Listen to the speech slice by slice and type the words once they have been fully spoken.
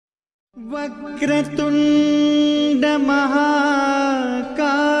वक्रतुंड महाकाय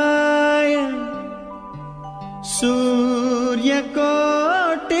सूर्यकोटि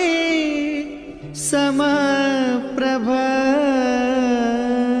समप्रभ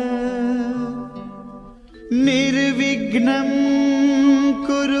निर्विघ्नं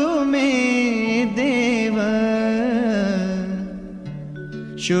कुरु मे देव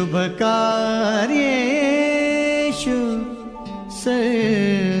शुभकार्येषु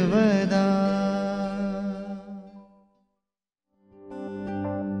सर्वदा।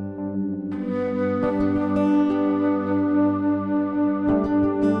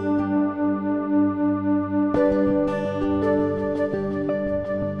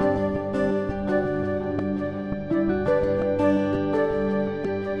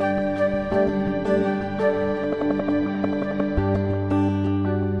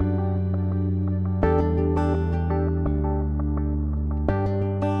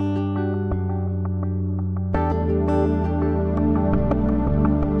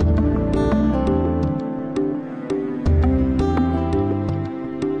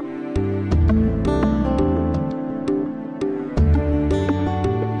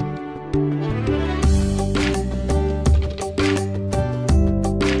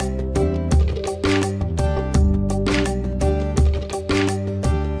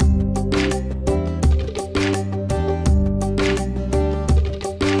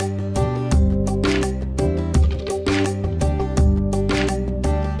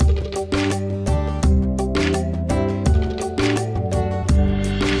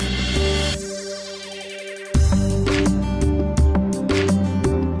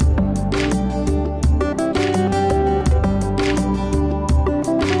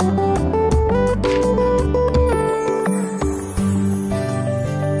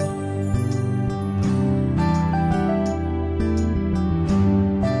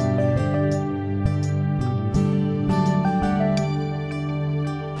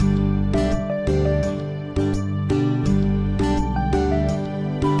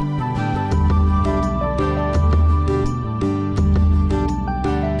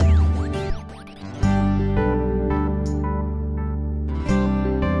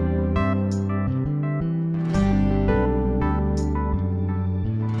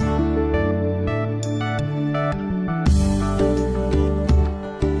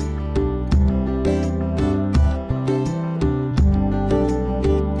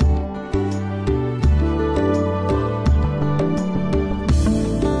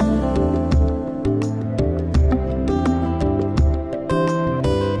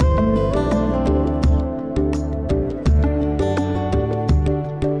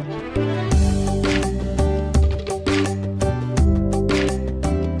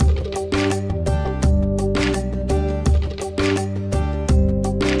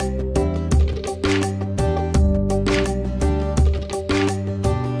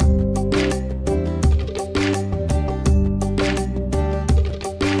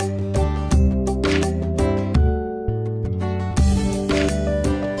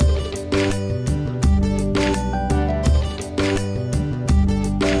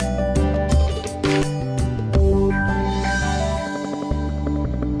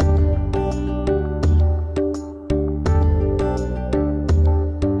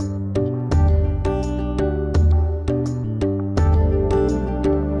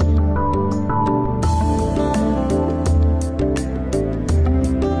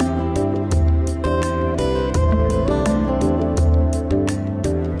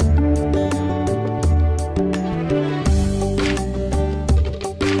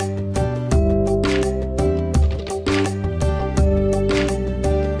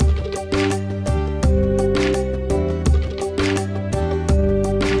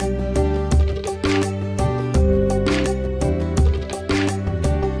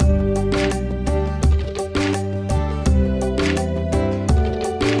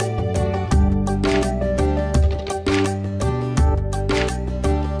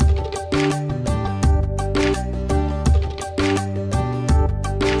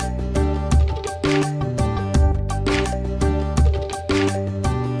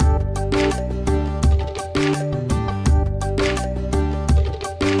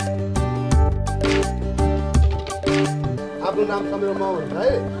 नाम समय माउनु है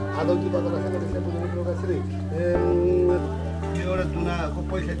आदौती बजारसँग त्यसले बुझ्ने प्रोग्राम छ नि एउटा जुनाको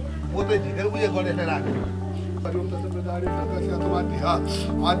पैसा बोतै झिकेर उयो गरेर राख्यो परिम त सबै गाडी छ त्यसमा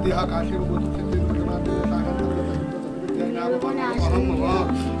आद्य काशीको बोतु चाहिँ मान्छे सागन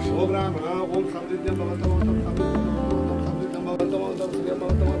प्रोग्राम ओम समृद्धि भवतु ओम समृद्धि ओम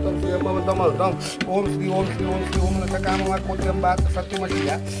श्री ओम श्री ओम श्री ओम नकाममा कोट्यम्बात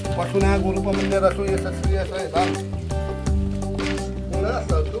सत्यमसिया पशुना गुरुपमन्य रसो यस श्री यस धन उना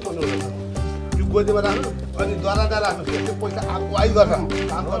सत्तु मनोरथ युगोदेमा राख्नु अनि द्वारादा राख्नु त्यसले पैसा आगुवाई गर्छ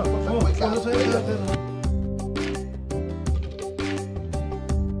काम गर्नुपर्छ पैसा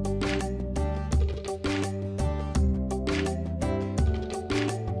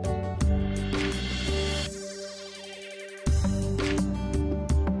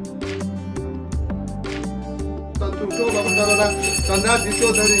चन्द्रा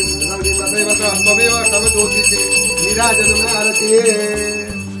दिशोधरी तमेव तव ज्योतिषे निराजनमा आरती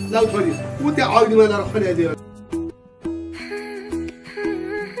लाउ छोरी ऊ त्यहाँ अग्निमा लगेर खन्याइदियो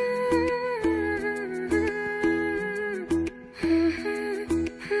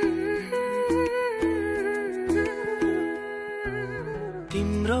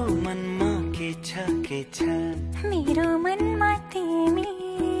तिम्रो मनमा के छ मेरो मनमा तिमी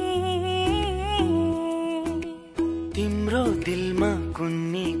तिम्रो दिलमा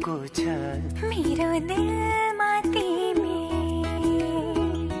कुन्नीको छ मेरो दिलमा तिमी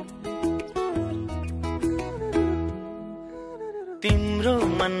तिम्रो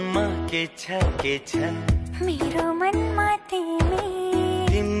मनमा के छ मेरो मनमा तिमी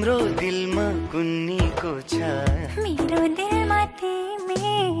तिम्रो दिलमा कुन्नीको छ मेरो दिलमा तिमी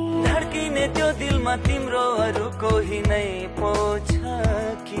धड्किने त्यो दिलमा तिम्रो अरू कोही नै पो छ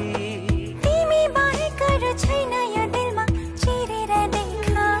कि तिमी बाहेक अरू छैन यो दिलमा चिरेर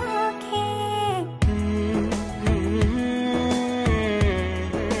देखा के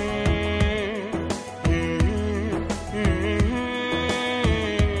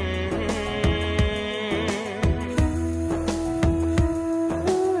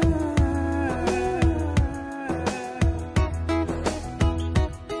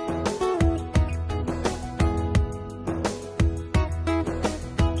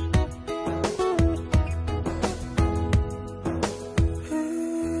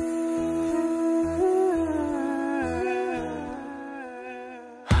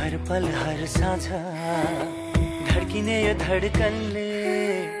हर पल हर साँझ धड्किने यो धड्कनले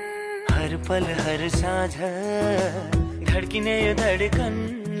हर पल हर साँझ धड्किने यो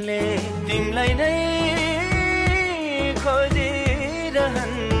धड्कनले तिमीलाई नै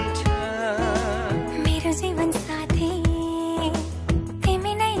खोजिरहन्छ मेरो जीवन साथी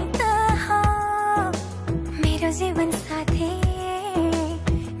तिमी नै त हो मेरो जीवन साथी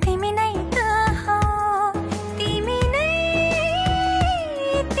तिमी नै त हो तिमी नै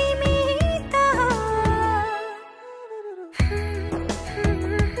तिमी त हो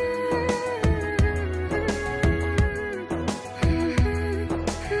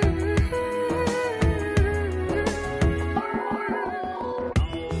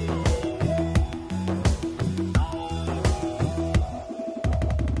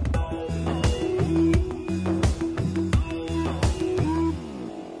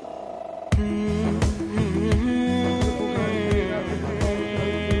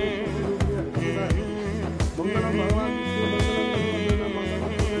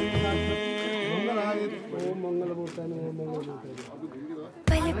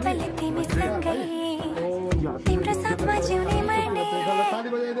पल पल तिमी सँगै तिम्रो साथमा जिउने मर्ने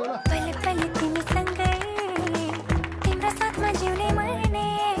पल पल तिमी सँगै तिम्रो साथमा जिउने मर्ने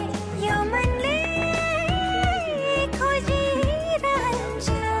यो मनले खोजिरहन्छ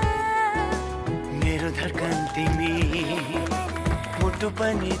मेरो धड्कन तिमी मुटु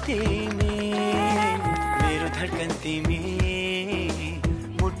पनि तिमी मेरो धड्कन तिमी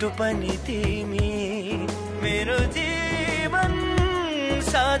मुटु पनि तिमी मेरो जीवन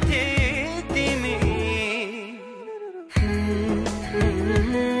साथी तिमी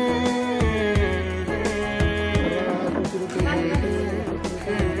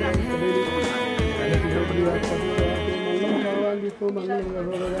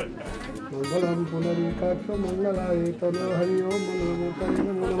मंगलम पुनरीकाक्ष मंगलाय तनो हरि ओम नमो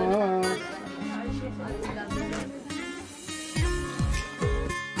नमः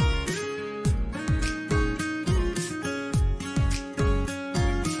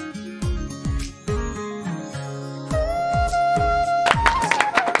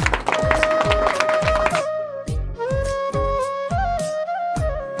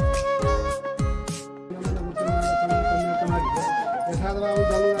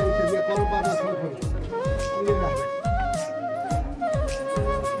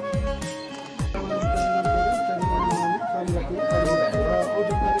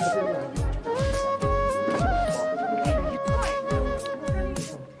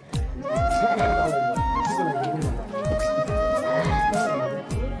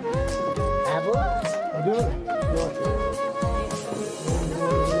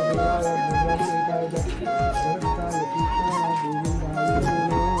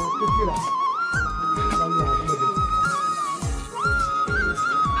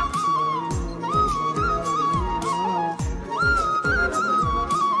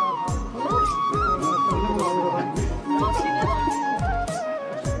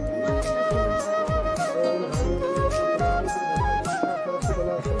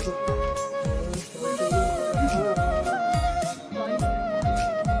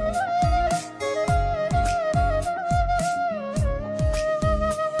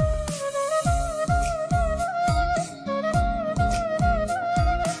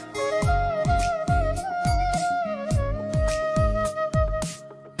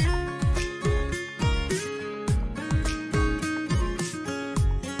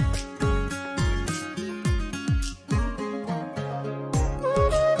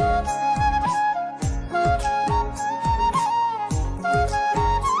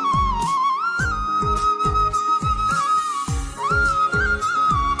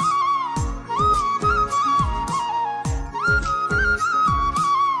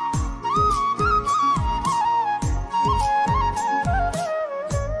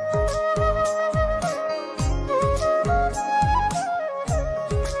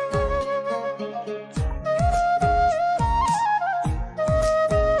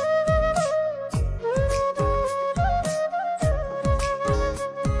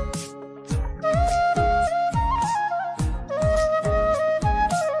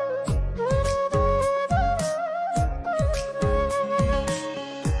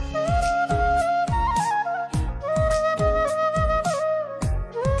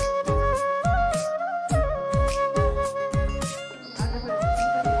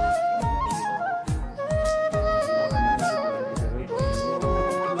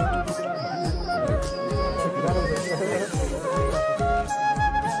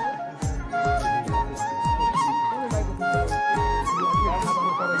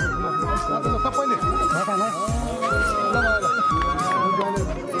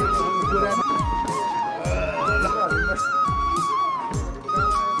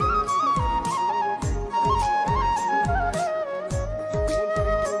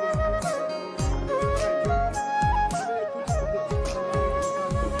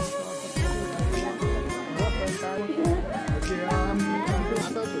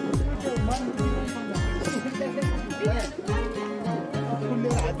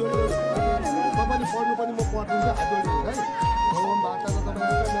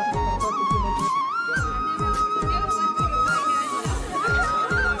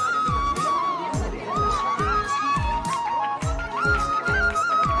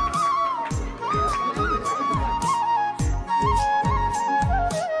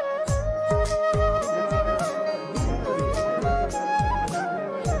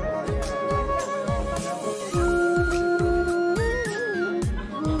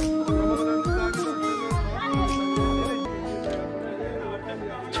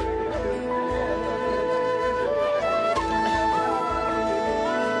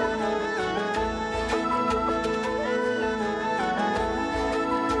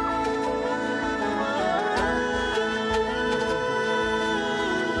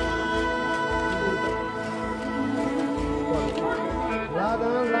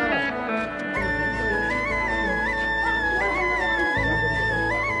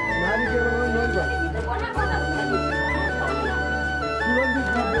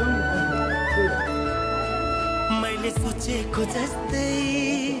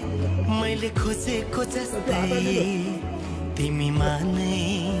मैले खोजेको जस्तै तिमीमा नै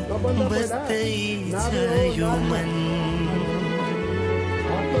बस्दै छ यो मन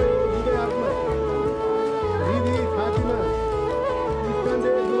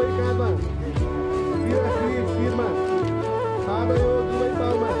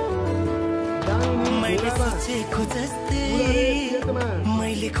मैले सोचेको जस्तै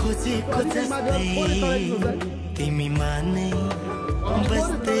मैले खोजेको जस्तै तिमीमा नै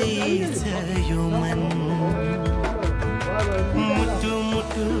बस्दै छ यो मन मुटु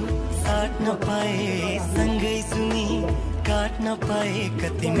मुटु साट्न पाए सँगै सुनि काट्न पाए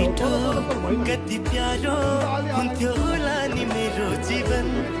कति मिठो कति प्यारो हुन्थ्यो होला नि मेरो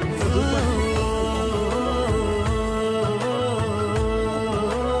जीवन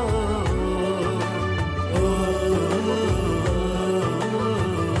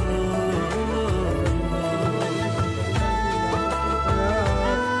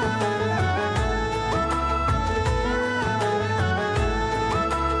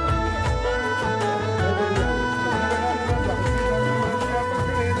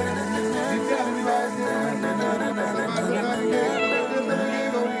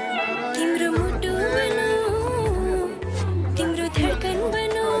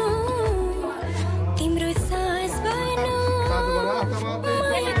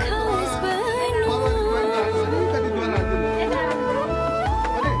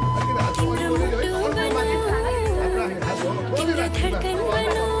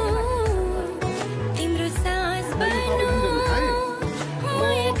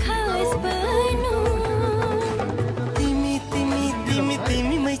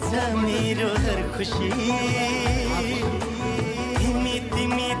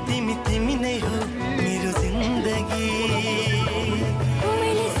तिमी नै हो मेरो जिन्दगी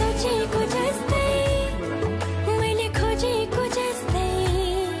मैले सोचेको जस्तै मैले खोजेको जस्तै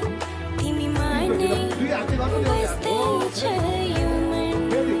तिमीमा नै बस्दै छ यो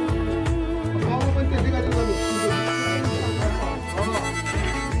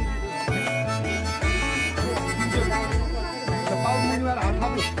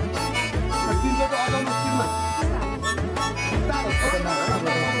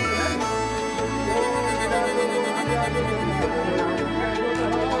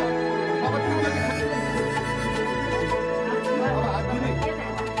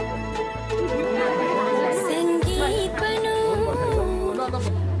संगीत बनो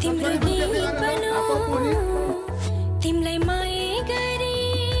तिम्रो गीत बनो तिमीलाई माया गरे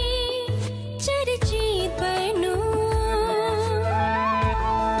चर्चित बनो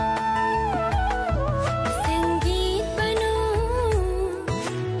संगीत बनो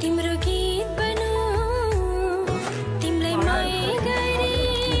तिम्रो गीत बनो तिमीलाई माया गरे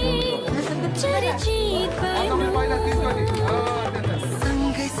चर्चित बनो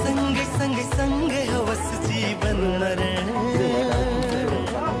सँगै सँगै सँगै सँगै होस् जीवन मरण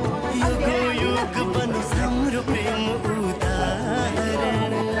युग बनोस् हाम्रो प्रेम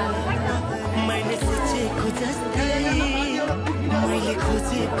उदाहरण मैले सोचेको जस्तै मैले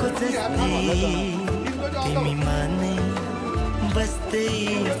खोजेको जस्तै तिमीमा नै बस्दै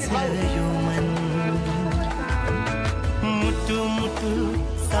छ यो मन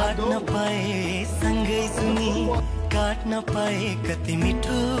काट्न पाए सँगै सुनि काट्न पाए कति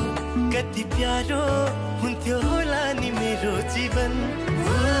मिठो कति प्यारो हुन्थ्यो होला नि मेरो जीवन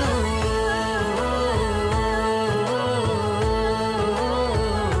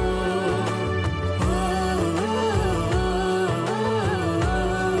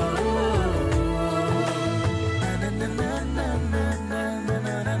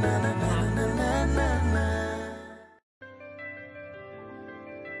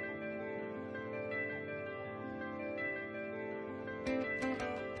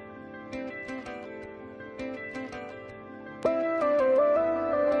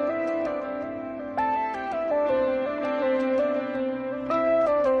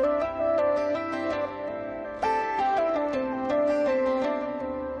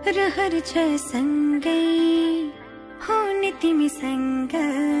रहर छ सँगै हुने तिमीसँग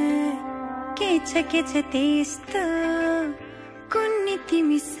के छ त्यस्तो कुन्नी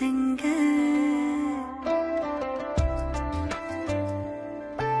तिमीसँग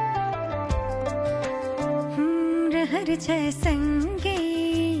रहर छ सँगै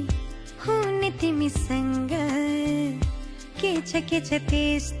हुने तिमीसँग के छ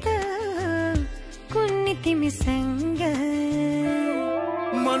त्यस्तो कुन्नी तिमीसँग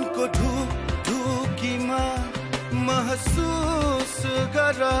मनको ढुकीमा महसुस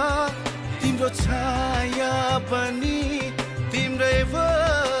गर तिम्रो छाया पनि तिम्रै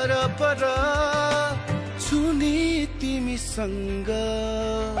वरपर छुनी तिमीसँग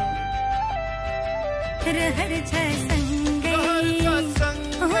रहर छ सँगै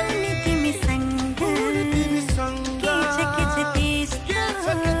हुने तिमीसँग के छ त्यस्तो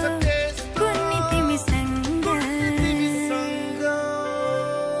कुन्नी तिमीसँग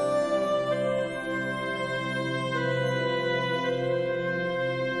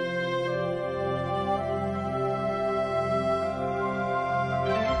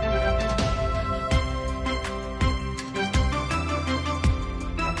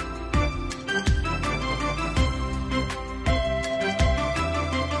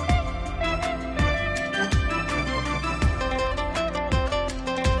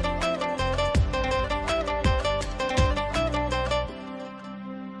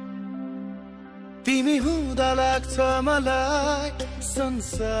तिमी हुँदा लाग्छ मलाई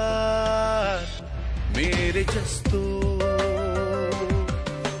संसार मेरे जस्तो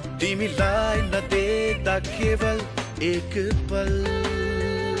तिमीलाई नदेख्दा केवल एक पल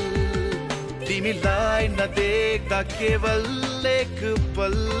तिमीलाई नदेख्दा केवल एक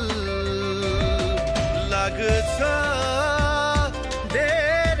पल लाग्छ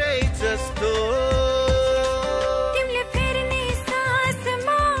धेरै जस्तो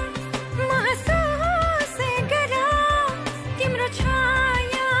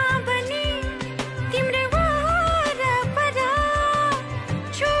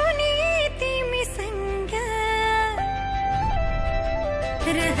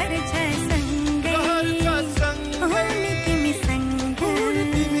रहर छ सँगै हुने तिमीसँग के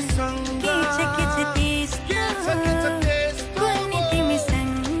छ त्यस्तो कुन्नी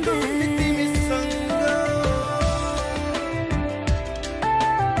तिमीसँग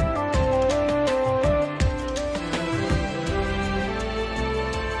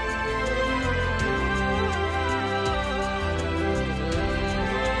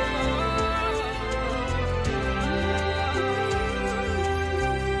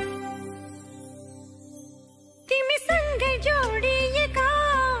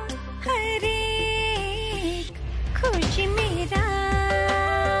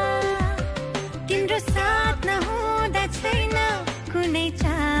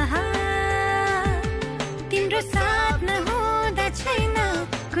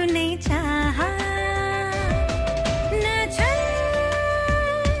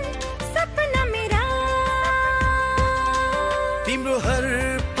तिम्रो हर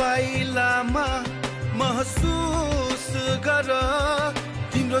पाइलामा महसुस गर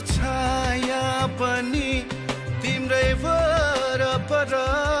तिम्रो छाया पनि तिम्रै वरपर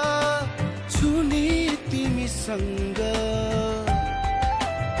छुनी तिमीसँग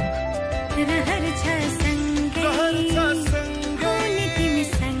रहर छ सँगै हुने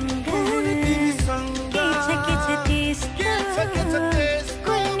तिमीसँग के छ त्यस्तो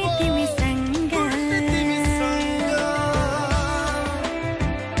कुन्नी तिमीसँग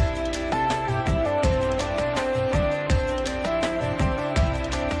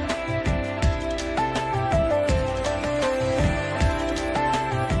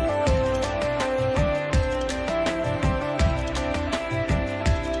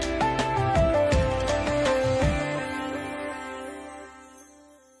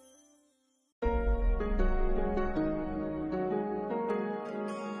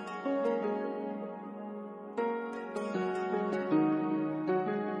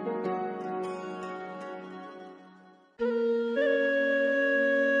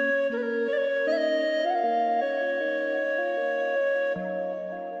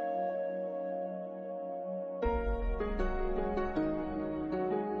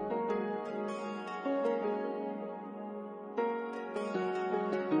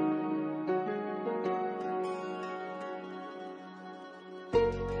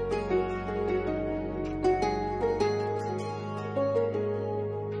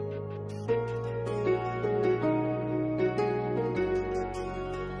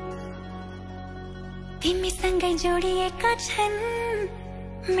तिमीसँगै जोडिएका छन्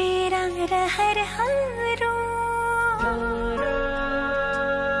मेरा रहरहरू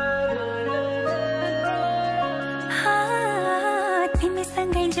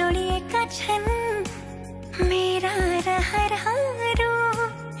तिमीसँगै जोडिएका छन् मेरा रहरहरू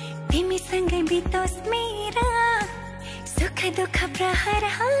तिमीसँगै बितोस् मेरा सुख दुःख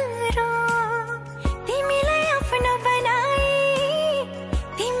प्रहरहरू तिमीलाई आफ्नो बनाए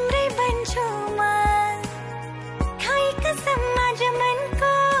तिम्रै बन्छु म खाइ कसम आज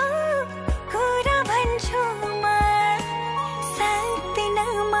मनको कुरा भन्छु म सक्दिन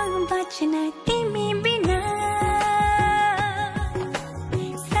म बच्न तिमी बिना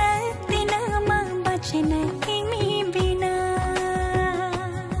सक्दिन म बच्न तिमी बिना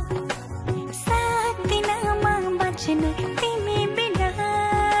सक्दिन म बच्न तिमी बिना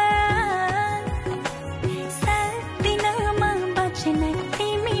सक्दिन म बच्न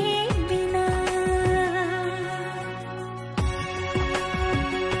तिमी बिना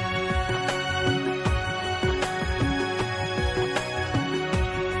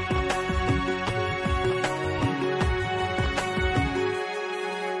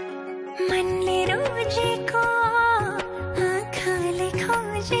मनले रोजेको आँखाले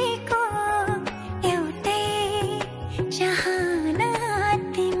खोजेको एउटै चाहना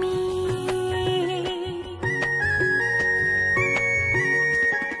तिमी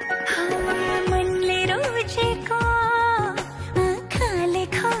मनले रोजेको आँखाले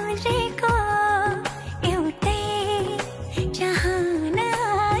खोजेको एउटै चाहना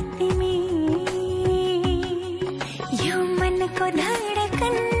तिमी यो मनको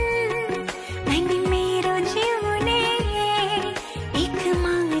धडकन अनि मेरो जिउने एक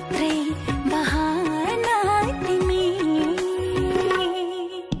मात्रै बहाना तिमी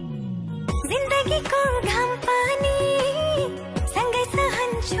जिन्दगीको घाम पानी सँगै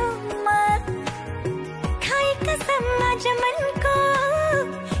सहन्छु म खाइ कसम आज मनको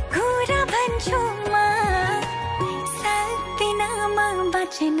कुरा भन्छु म सक्दिन म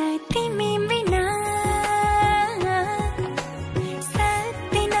बच्न तिमी बिना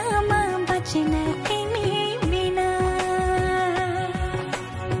सक्दिन म बच्न तिमी बिना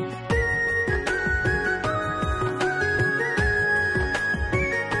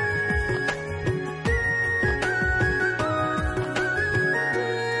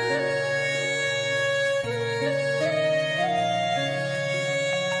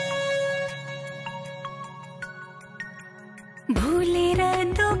भुलेर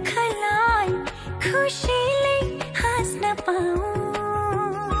दुःखलाई खुसीले हाँस्न पाऊँ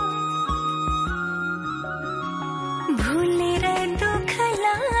भुलेर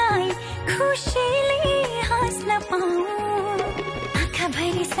दुःखलाई खुसीले हाँस्न पाऊँ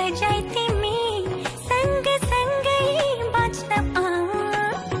आँखाभरि सजाई तिमी सँगसँगै बाँच्न पाऊँ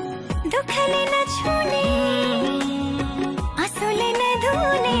दुःखले नछुने आँसुले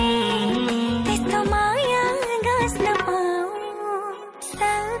नधुने त्यस्तो माया गाँस्न पाऊँ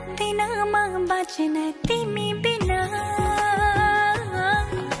सक्दिन म बाँच्न तिमी बिना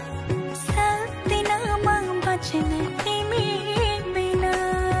सक्दिन म बाँच्न तिमी बिना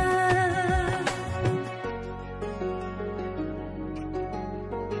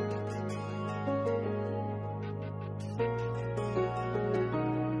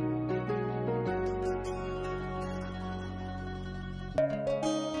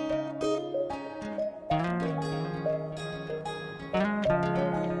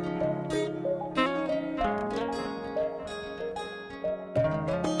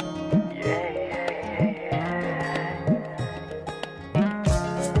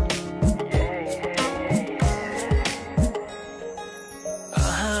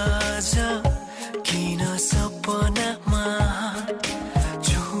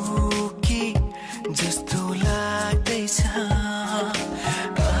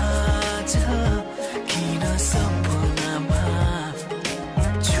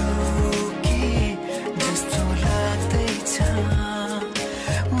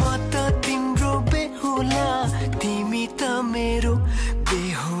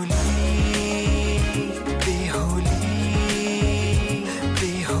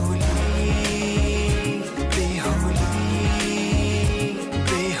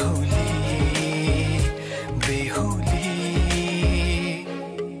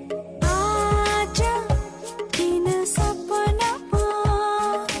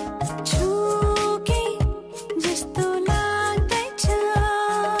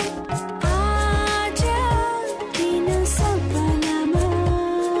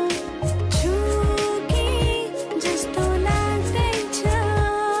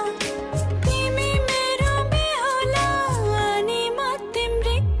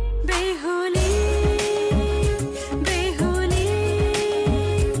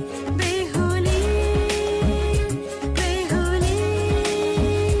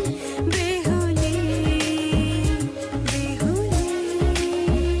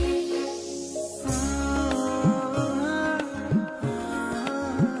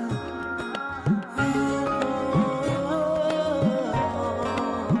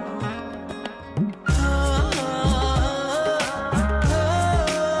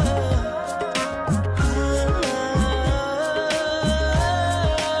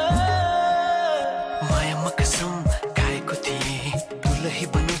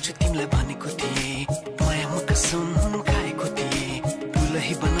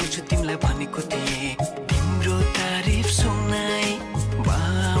दुलही बनाउँछु तिमीलाई भनेको थिएँ तिम्रो तारिफ सुनाई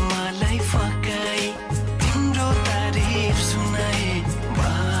बामालाई फकाई तिम्रो तारिफ सुनाई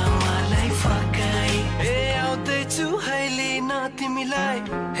बामालाई फकाई ए आउँदैछु अहिले न तिमीलाई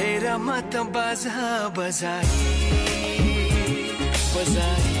हेर म त बाजा बजाई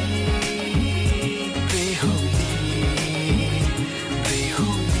बजाई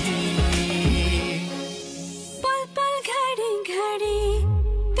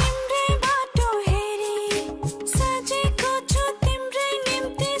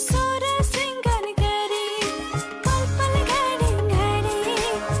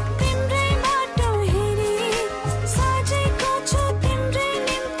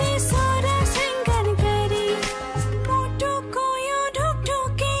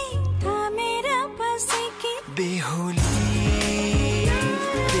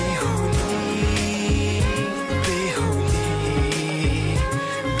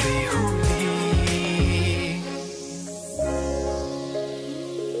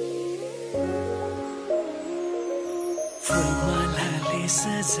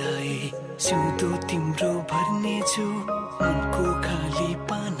सजाए सिउँदो तिम्रो भर्नेछु मनको खाली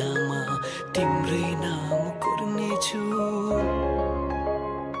पानामा तिम्रै नाम कोर्नेछु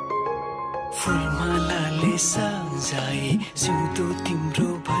फुलमालाले सजाए सिउँदो तिम्रो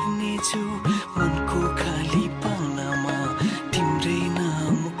भर्नेछु मनको खाली पानामा तिम्रै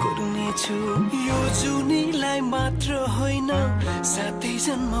नाम कोर्नेछु यो जुनीलाई मात्र होइन साथै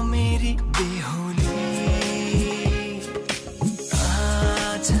जन्म मेरी बेहोली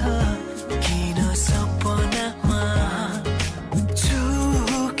किन सपनामा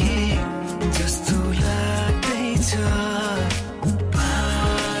चुके जस्तो लाग्दैछ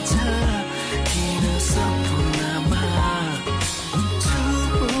किन सपनामा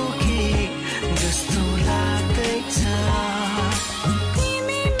चुके जस्तो लाग्दैछ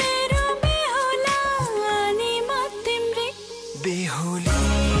तिमी मेरो बेहोला अनि म तिम्रै बेहोली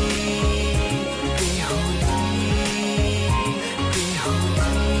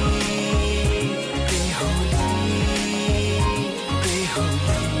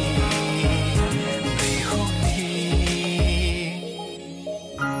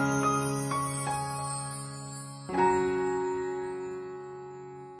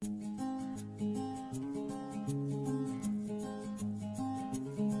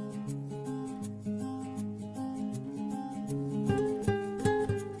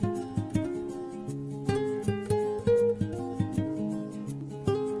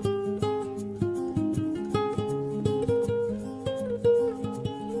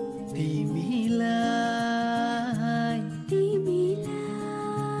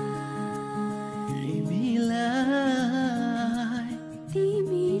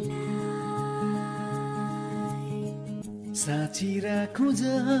साँचिराखौँ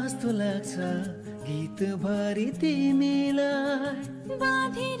जस्तो लाग्छ गीतभरि तिमीलाई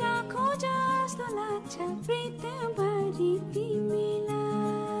बाँधिराखौँ जस्तो लाग्छ प्रीतभरि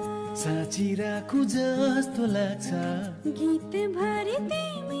तिमीलाई साँचिराखौँ जस्तो लाग्छ गीतभरि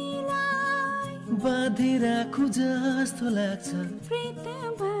तिमीलाई बाँधिराखौँ जस्तो लाग्छ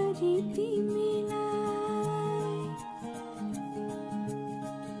प्रीतभरि तिमीलाई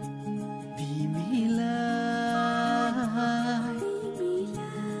तिमीलाई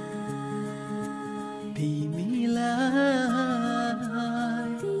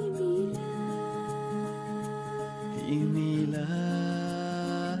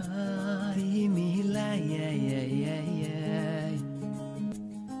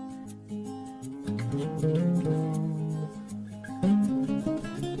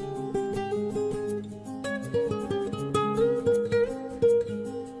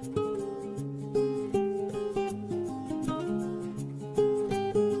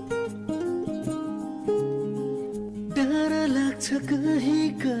कहीँ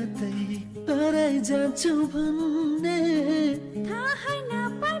कतै हराइ जान्छौ भन्ने थाहै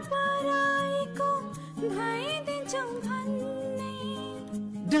नपाएको भइदिन्छौ भन्ने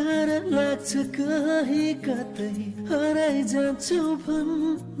डर लाग्छ कहीँ कतै हराइ जान्छौ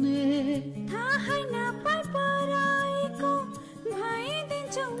भन्ने थाहै नपाएको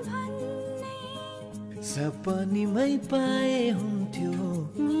भइदिन्छौ भन्ने सपनीमै पाए हुन्थ्यो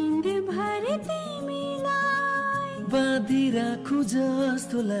निन्दभरि तिमीलाई बाँधिराखौँ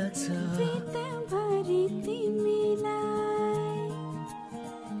जस्तो लाग्छ प्रीतभरि तिमीलाई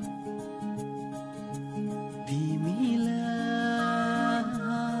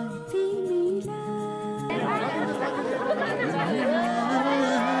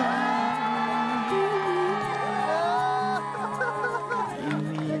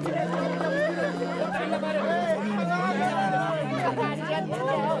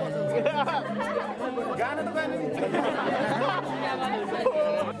गाना त गाएन नि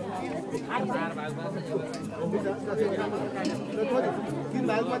तीन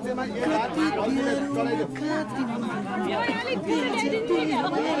भाग मध्येमा एक हात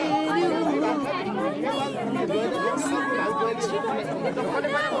चढाइदियो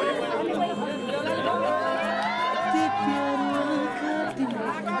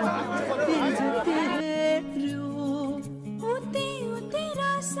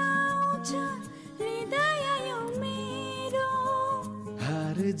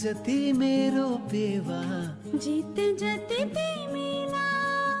जति मेरो पेवा जित जति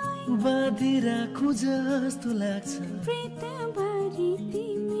तिमीलाई बाँधि राखु जस्तो लाग्छ प्रीत भरि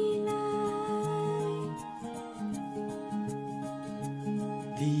तिमीलाई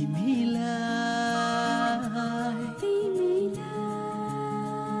तिमीलाई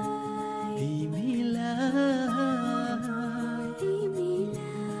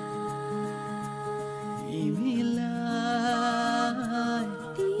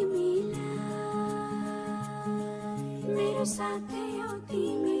साथै हो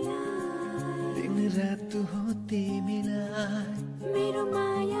तिमीलाई दिन रात हो तिमीलाई मेरो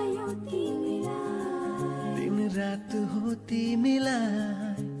माया हो तिमीलाई दिन रात हो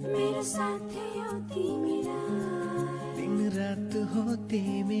तिमीलाई मेरो साथै हो तिमीलाई दिन रात हो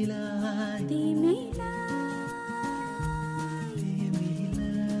तिमीलाई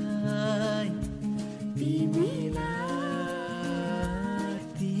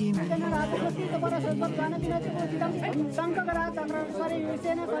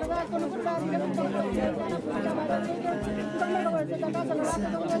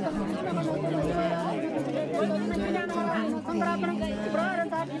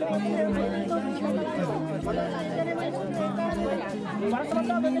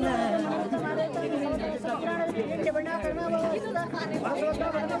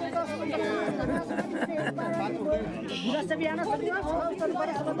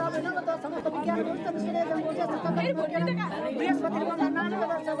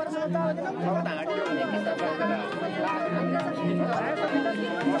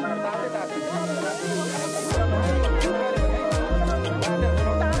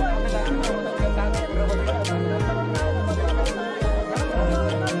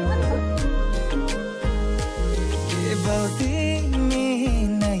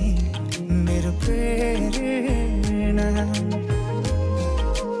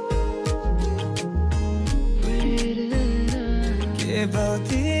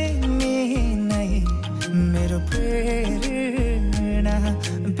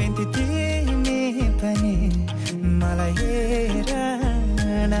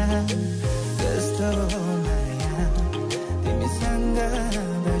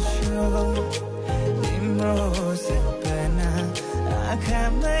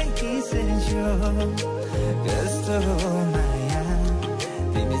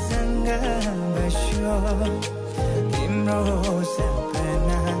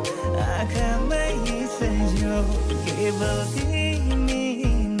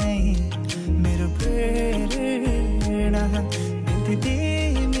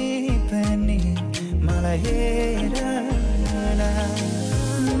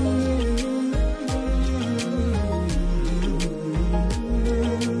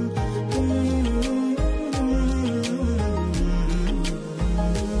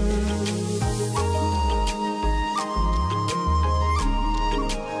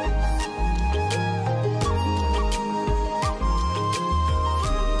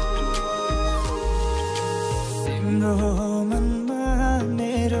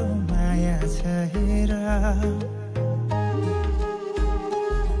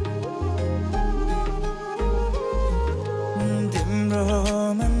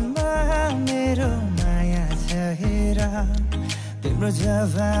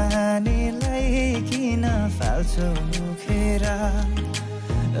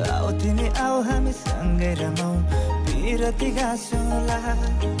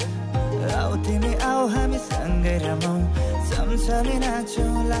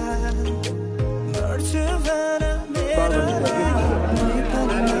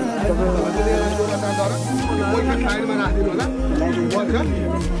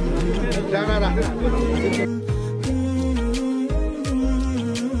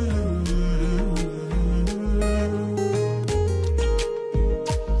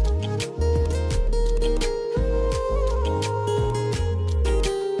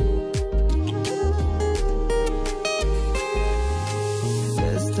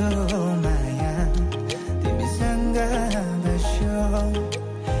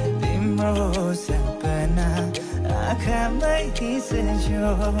बस्यो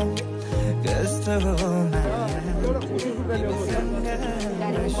कस्तो माया तिमीसँग बस्यो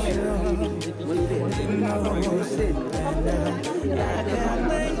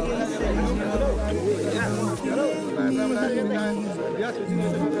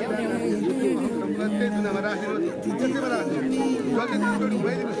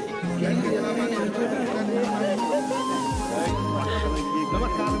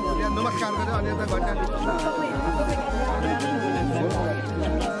नमस्कार गरेर अनिता घटाले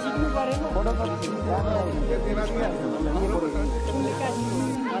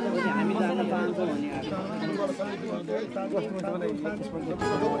हामी जान चाहन्छौँ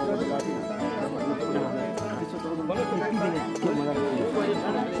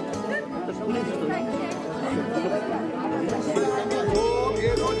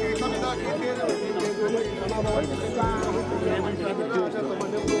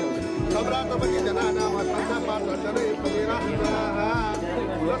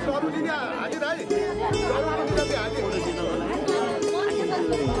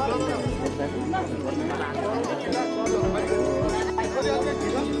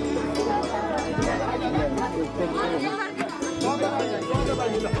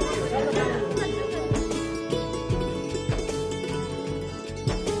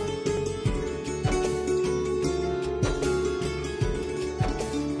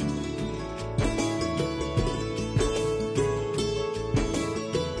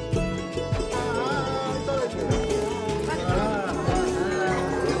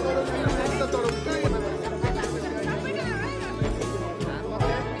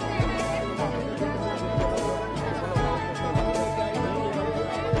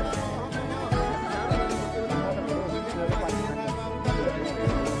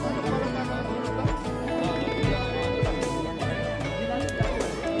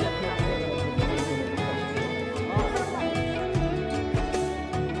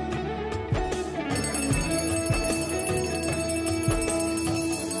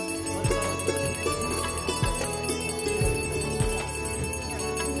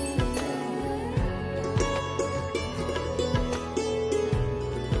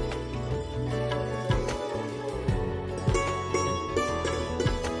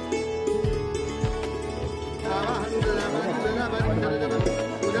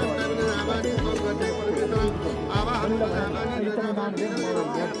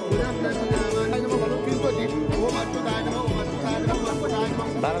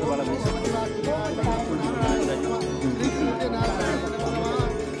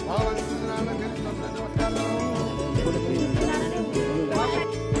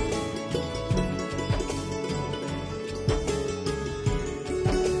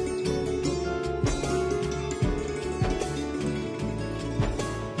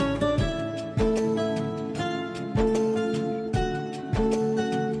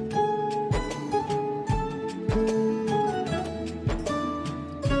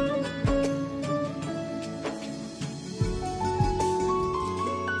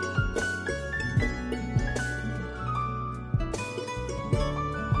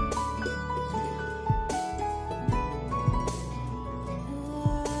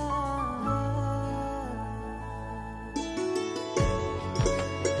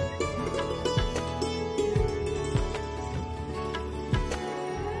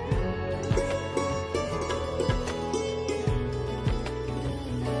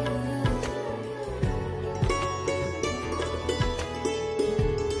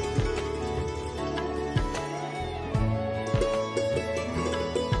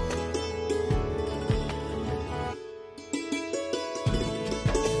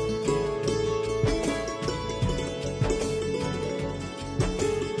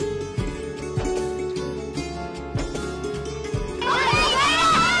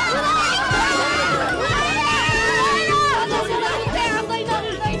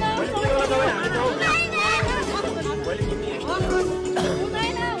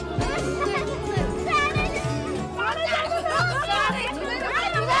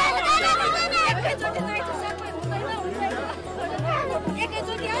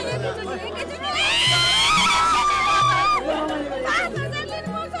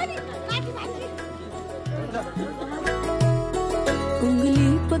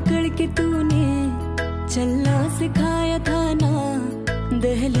उंगली पकड़ के तूने चलना सिखाया था ना,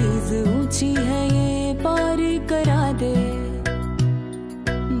 दहलीज ऊंची है ये पार करा दे।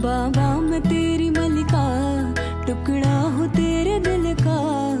 बाबा मैं तेरी मलिका, टुकड़ा हूँ तेरे दिल का,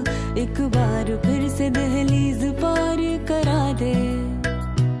 एक बार फिर से दहलीज पार करा दे।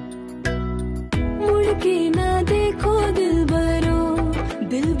 मुड़ के ना देखो दिल भरो,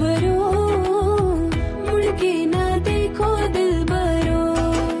 मुड़ के ना देखो दिल भरो,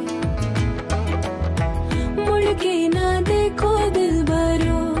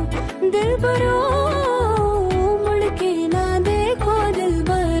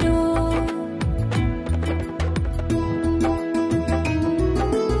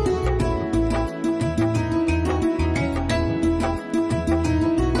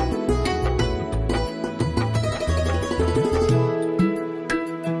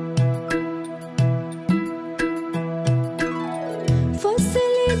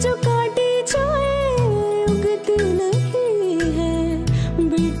 जो काटी जाए उगती नहीं है,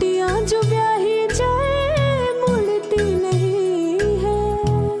 बेटियां जो ब्याही जाए मुड़ती नहीं है।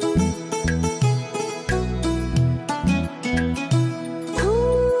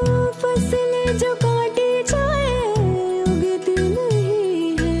 फसलें जो काटी जाए उगती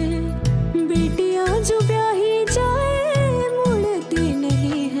नहीं है, बेटियां जो ब्याही जाए मुड़ती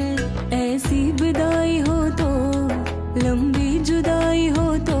नहीं है। ऐसी विदाई हो तो, लंबी जुदाई हो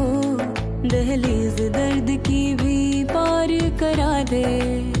तो, दहलीज दर्द की भी पार करा दे।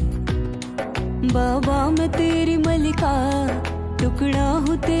 बाबा मैं तेरी मलिका, टुकड़ा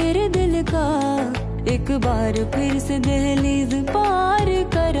हूँ तेरे दिल का, एक बार फिर से दहलीज पार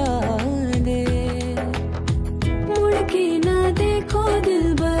करा दे। मुड़ के ना देखो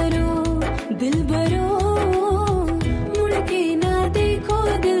दिलबरो, दिलबरो, मुड़ के ना देखो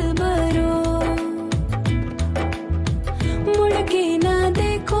दिलबरो, मुड़ के ना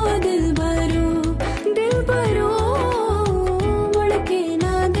देखो दिलबरो, दिलबरो, मुड़ के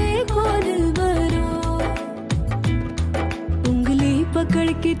ना देखो दिलबरो। उंगली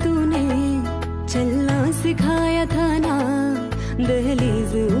पकड़ के तूने चलना सिखाया था ना,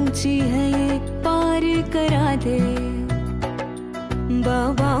 दहलीज ऊंची है ये पार करा दे।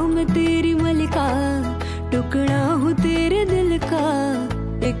 बाबा मैं तेरी मलिका, टुकड़ा हूँ तेरे दिल का,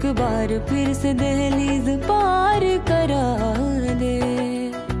 एक बार फिर से दहलीज पार करा दे।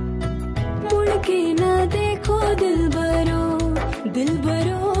 मुड़ के ना देखो दिलबरो,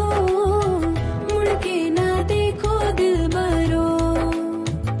 दिलबरो, मुड़ के ना देखो दिलबरो,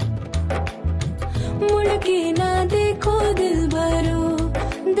 मुड़ के ना देखो दिलबरो,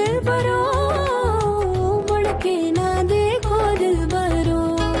 दिलबरो, मुड़ के ना देखो दिलबरो,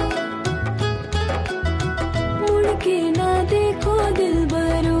 मुड़ के ना देखो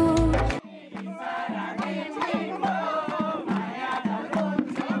दिलबरो।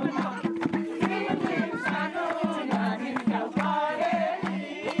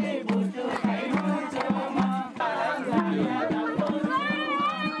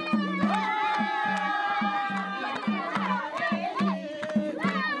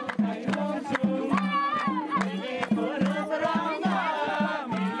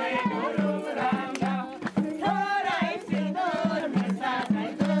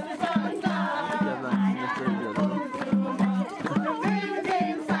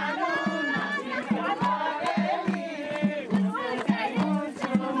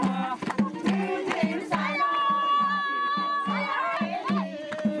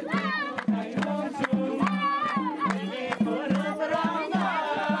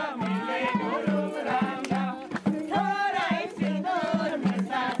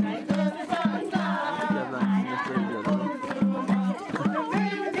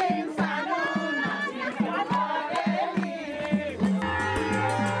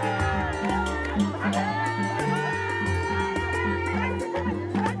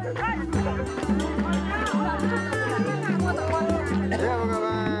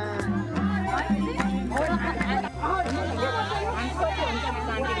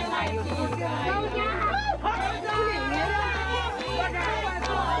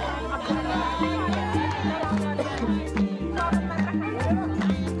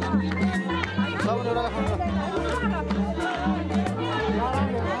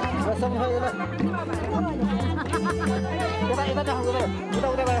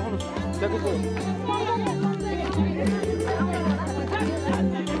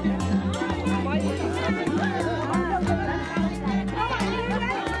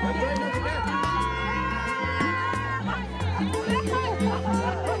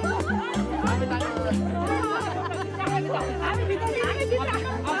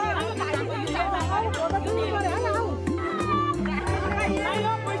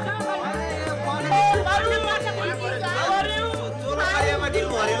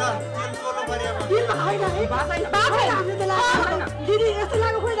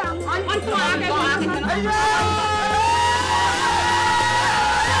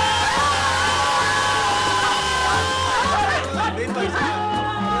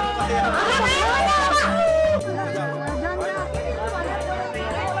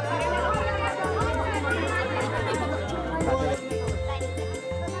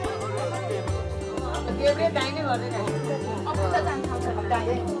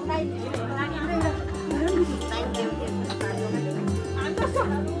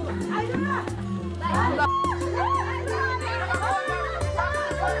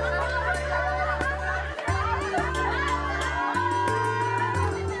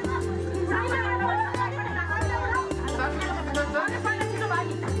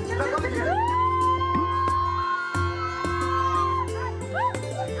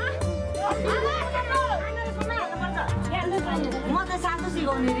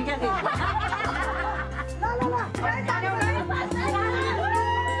 बोलाउने रे क्या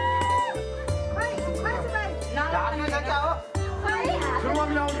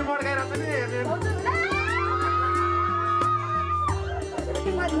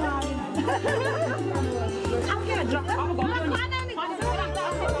अब के